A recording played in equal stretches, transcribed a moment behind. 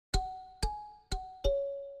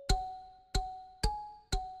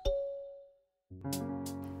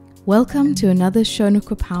Welcome to another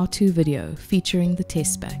Shonaquip how-to video featuring the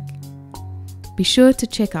Tess Back. Be sure to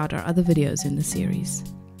check out our other videos in the series.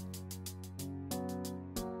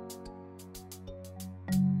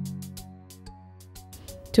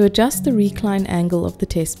 To adjust the recline angle of the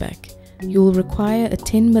Tess Back, you will require a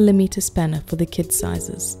 10mm spanner for the kid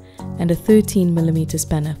sizes and a 13mm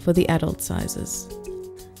spanner for the adult sizes.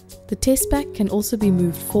 The Tess Back can also be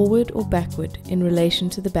moved forward or backward in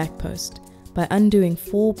relation to the back post by undoing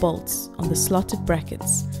 4 bolts on the slotted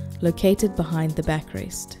brackets located behind the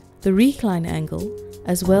backrest. The recline angle,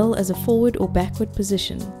 as well as a forward or backward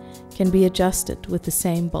position, can be adjusted with the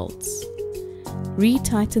same bolts.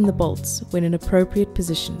 Re-tighten the bolts when an appropriate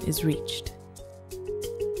position is reached.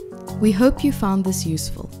 We hope you found this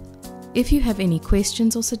useful. If you have any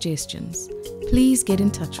questions or suggestions, please get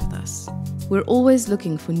in touch with us. We're always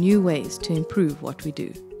looking for new ways to improve what we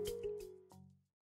do.